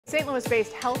St.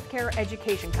 Louis-based healthcare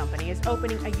education company is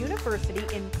opening a university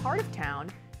in part of town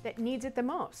that needs it the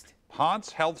most. Ponce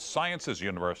Health Sciences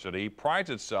University prides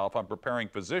itself on preparing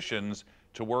physicians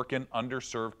to work in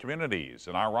underserved communities.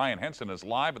 And our Ryan Henson is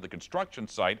live at the construction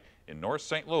site in North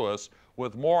St. Louis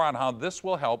with more on how this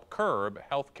will help curb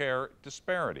healthcare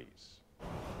disparities.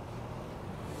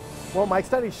 Well, my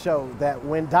studies show that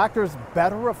when doctors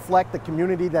better reflect the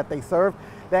community that they serve,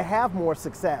 they have more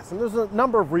success. And there's a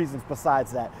number of reasons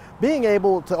besides that. Being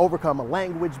able to overcome a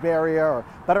language barrier or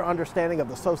better understanding of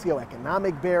the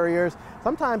socio-economic barriers.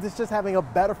 Sometimes it's just having a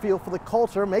better feel for the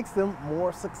culture makes them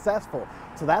more successful.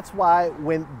 So that's why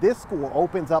when this school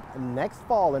opens up next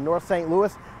fall in North St.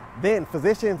 Louis, then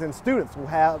physicians and students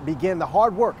will begin the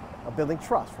hard work of building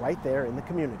trust right there in the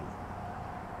community.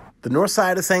 The north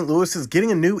side of St. Louis is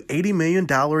getting a new $80 million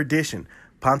addition.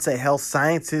 Ponce Health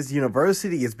Sciences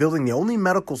University is building the only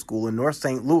medical school in North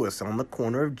St. Louis on the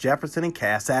corner of Jefferson and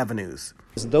Cass Avenues.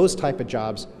 Those type of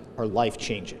jobs are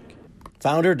life-changing.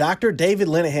 Founder Dr. David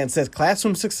Lenihan says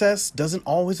classroom success doesn't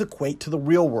always equate to the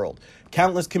real world.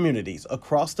 Countless communities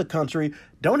across the country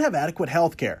don't have adequate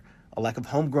health care. A lack of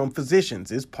homegrown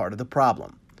physicians is part of the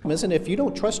problem. Listen, if you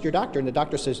don't trust your doctor and the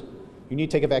doctor says, you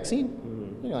need to take a vaccine,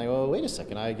 you're like, well, wait a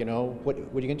second, what are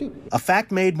you going to do? A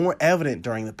fact made more evident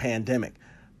during the pandemic.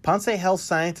 Ponce Health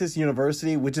Sciences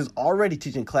University, which is already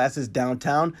teaching classes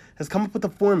downtown, has come up with a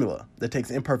formula that takes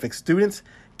imperfect students,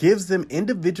 gives them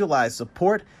individualized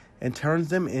support, and turns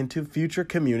them into future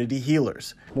community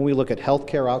healers. When we look at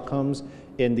healthcare outcomes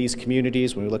in these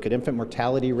communities, when we look at infant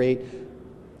mortality rate,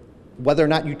 whether or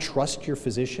not you trust your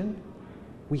physician,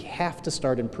 we have to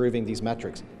start improving these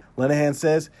metrics. Lenihan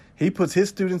says he puts his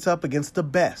students up against the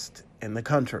best in the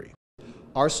country.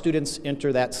 Our students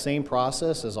enter that same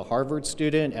process as a Harvard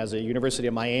student, as a University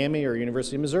of Miami or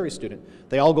University of Missouri student.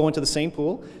 They all go into the same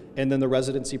pool, and then the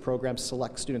residency program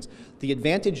selects students. The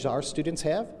advantage our students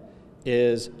have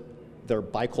is they're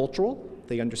bicultural,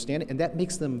 they understand it, and that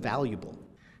makes them valuable.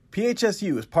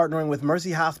 PHSU is partnering with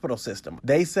Mercy Hospital System.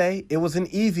 They say it was an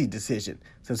easy decision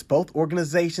since both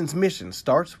organizations' mission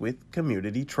starts with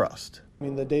community trust. I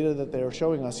mean, the data that they're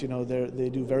showing us, they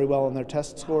do very well on their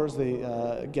test scores. They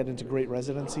get into great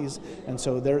residencies, and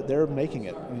so they're making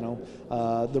it.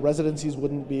 The residencies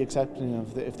wouldn't be accepting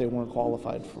if they weren't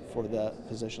qualified for the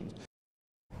positions.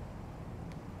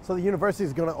 So the university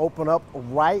is going to open up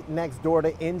right next door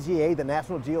to NGA, the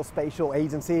National Geospatial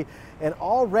Agency, and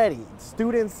already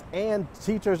students and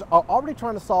teachers are already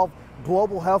trying to solve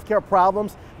global healthcare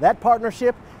problems. That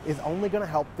partnership is only going to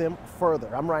help them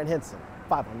further. I'm Ryan Henson,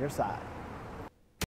 5 on your side.